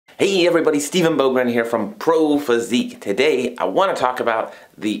Hey everybody, Stephen Bogren here from Pro Physique. Today I want to talk about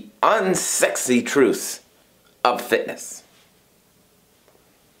the unsexy truths of fitness.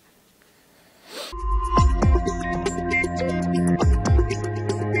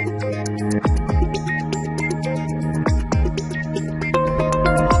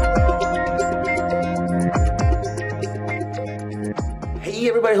 Hey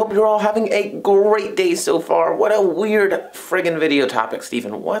everybody, hope you're all having a great day so far. What a weird friggin' video topic,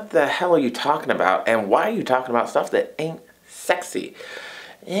 Stephen. What the hell are you talking about? And why are you talking about stuff that ain't sexy?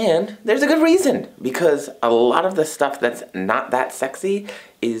 And there's a good reason, because a lot of the stuff that's not that sexy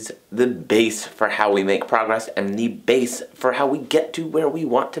is the base for how we make progress and the base for how we get to where we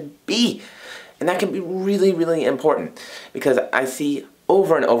want to be. And that can be really, really important, because I see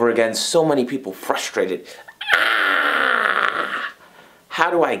over and over again so many people frustrated. How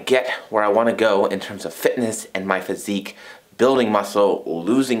do I get where I want to go in terms of fitness and my physique, building muscle,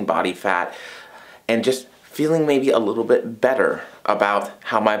 losing body fat, and just feeling maybe a little bit better about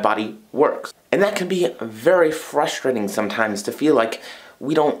how my body works? And that can be very frustrating sometimes, to feel like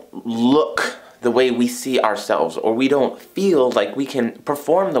we don't look the way we see ourselves, or we don't feel like we can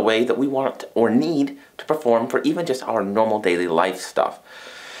perform the way that we want or need to perform for even just our normal daily life stuff.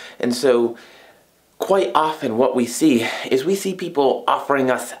 And so quite often what we see is we see people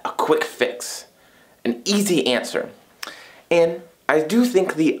offering us a quick fix, an easy answer. And I do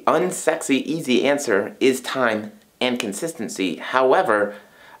think the unsexy easy answer is time and consistency. However,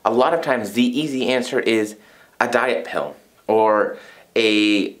 a lot of times the easy answer is a diet pill or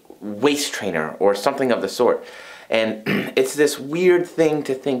a waist trainer or something of the sort. And it's this weird thing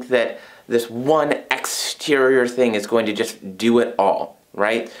to think that this one exterior thing is going to just do it all,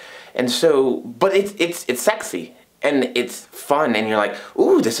 right? And so, but it's sexy and it's fun, and you're like,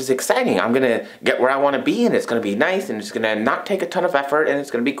 ooh, this is exciting. I'm gonna get where I want to be, and it's gonna be nice, and it's gonna not take a ton of effort, and it's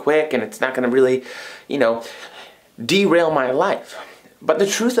gonna be quick, and it's not gonna really, derail my life. But the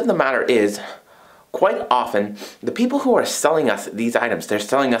truth of the matter is, quite often, the people who are selling us these items, they're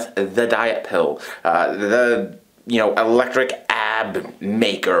selling us the diet pill, the electric ab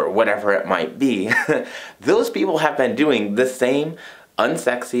maker, whatever it might be. Those people have been doing the same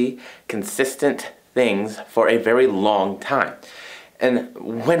unsexy, consistent things for a very long time. And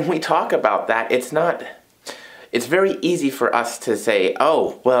when we talk about that, it's very easy for us to say,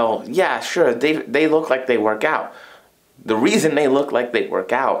 oh, well, yeah, sure, they look like they work out. The reason they look like they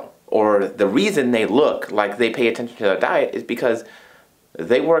work out, or the reason they look like they pay attention to their diet, is because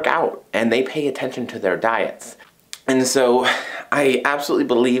they work out and they pay attention to their diets. And so I absolutely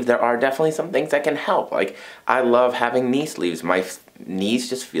believe there are definitely some things that can help. Like, I love having knee sleeves. My knees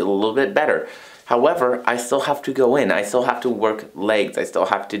just feel a little bit better. However, I still have to go in. I still have to work legs. I still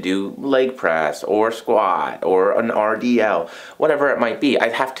have to do leg press or squat or an RDL, whatever it might be. I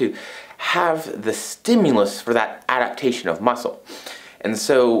have to have the stimulus for that adaptation of muscle. And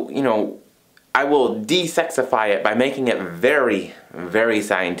so, I will de-sexify it by making it very, very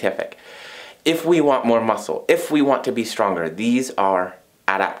scientific. If we want more muscle, if we want to be stronger, these are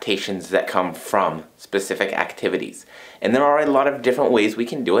adaptations that come from specific activities. And there are a lot of different ways we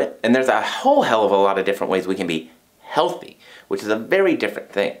can do it, and there's a whole hell of a lot of different ways we can be healthy, which is a very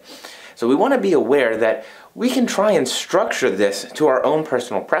different thing. So we want to be aware that we can try and structure this to our own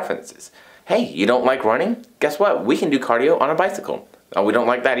personal preferences. Hey, you don't like running? Guess what? We can do cardio on a bicycle. Oh, we don't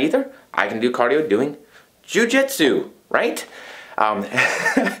like that either? I can do cardio doing jiu-jitsu, right?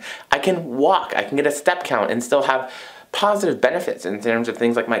 I can walk, I can get a step count and still have positive benefits in terms of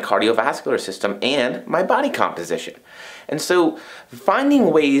things like my cardiovascular system and my body composition. And so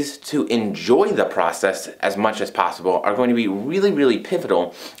finding ways to enjoy the process as much as possible are going to be really, really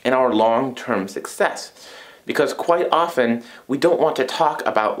pivotal in our long-term success. Because quite often we don't want to talk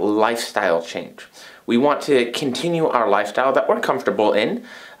about lifestyle change. We want to continue our lifestyle that we're comfortable in,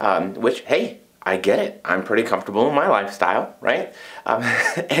 which, hey, I get it. I'm pretty comfortable in my lifestyle, right?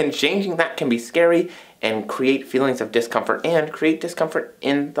 And changing that can be scary and create feelings of discomfort and create discomfort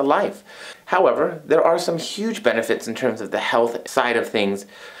in the life. However, there are some huge benefits in terms of the health side of things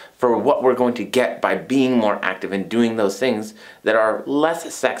for what we're going to get by being more active and doing those things that are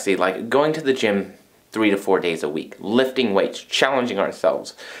less sexy, like going to the gym 3 to 4 days a week, lifting weights, challenging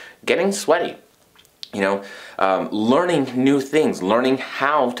ourselves, getting sweaty. Learning new things, learning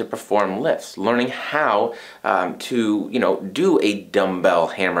how to perform lifts, learning how to, do a dumbbell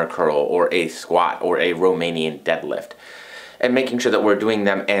hammer curl or a squat or a Romanian deadlift, and making sure that we're doing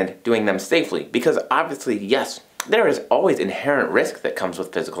them and doing them safely. Because obviously, yes, there is always inherent risk that comes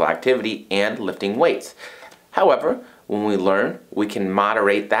with physical activity and lifting weights. However, when we learn, we can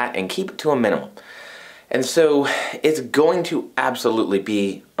moderate that and keep it to a minimum. And so it's going to absolutely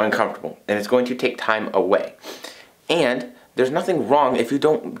be uncomfortable, and it's going to take time away. And there's nothing wrong if you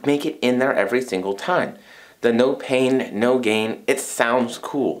don't make it in there every single time. The no pain, no gain, it sounds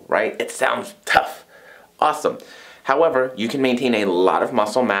cool, right? It sounds tough. Awesome. However, you can maintain a lot of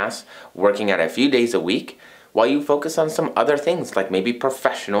muscle mass working out a few days a week while you focus on some other things like maybe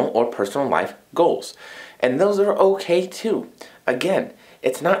professional or personal life goals. And those are okay too. Again,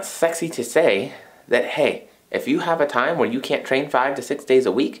 it's not sexy to say that, hey, if you have a time where you can't train 5 to 6 days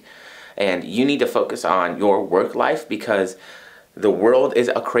a week and you need to focus on your work life because the world is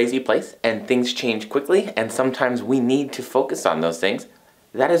a crazy place and things change quickly and sometimes we need to focus on those things,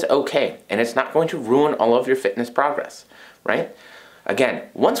 that is okay. And it's not going to ruin all of your fitness progress, right? Again,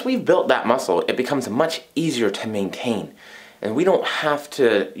 once we've built that muscle, it becomes much easier to maintain. And we don't have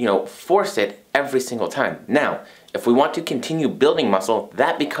to, force it every single time. Now, if we want to continue building muscle,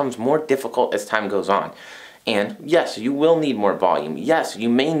 that becomes more difficult as time goes on. And yes, you will need more volume. Yes, you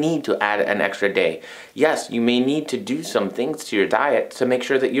may need to add an extra day. Yes, you may need to do some things to your diet to make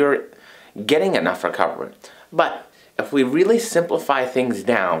sure that you're getting enough recovery. But if we really simplify things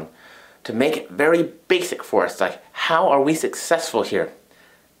down to make it very basic for us, like how are we successful here?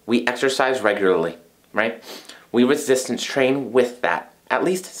 We exercise regularly, right? We resistance train with that, at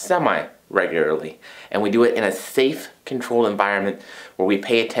least semi-regularly. And we do it in a safe, controlled environment where we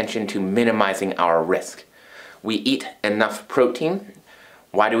pay attention to minimizing our risk. We eat enough protein.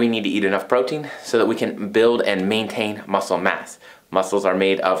 Why do we need to eat enough protein? So that we can build and maintain muscle mass. Muscles are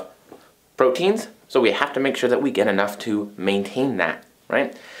made of proteins, so we have to make sure that we get enough to maintain that,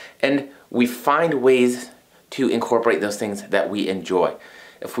 right? And we find ways to incorporate those things that we enjoy.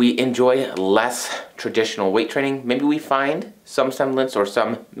 If we enjoy less traditional weight training, maybe we find some semblance or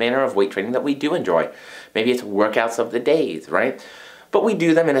some manner of weight training that we do enjoy. Maybe it's workouts of the days, right? But we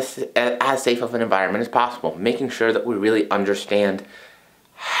do them in as safe of an environment as possible, making sure that we really understand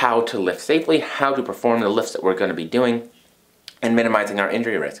how to lift safely, how to perform the lifts that we're going to be doing, and minimizing our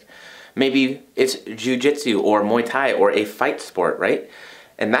injury risk. Maybe it's jiu-jitsu or Muay Thai or a fight sport, right?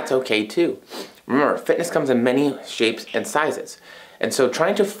 And that's okay too. Remember, fitness comes in many shapes and sizes. And so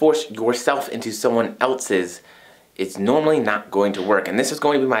trying to force yourself into someone else's is normally not going to work. And this is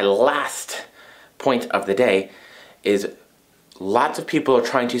going to be my last point of the day, is lots of people are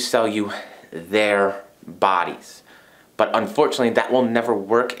trying to sell you their bodies. But unfortunately, that will never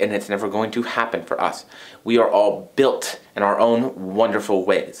work and it's never going to happen for us. We are all built in our own wonderful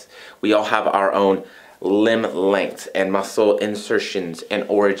ways. We all have our own limb lengths and muscle insertions and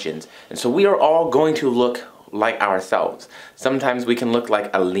origins. And so we are all going to look like ourselves. Sometimes we can look like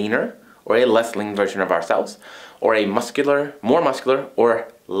a leaner or a less lean version of ourselves, or a muscular, more muscular, or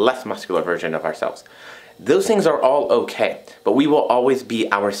less muscular version of ourselves. Those things are all okay, but we will always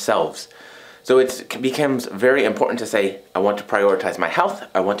be ourselves. So it becomes very important to say, I want to prioritize my health,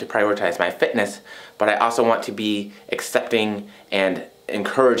 I want to prioritize my fitness, but I also want to be accepting and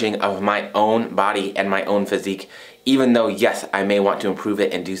encouraging of my own body and my own physique, even though, yes, I may want to improve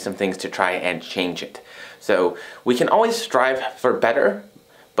it and do some things to try and change it. So we can always strive for better,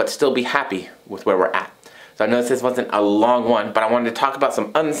 but still be happy with where we're at. So I know this wasn't a long one, but I wanted to talk about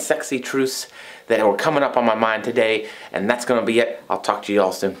some unsexy truths that were coming up on my mind today, and that's going to be it. I'll talk to you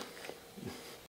all soon.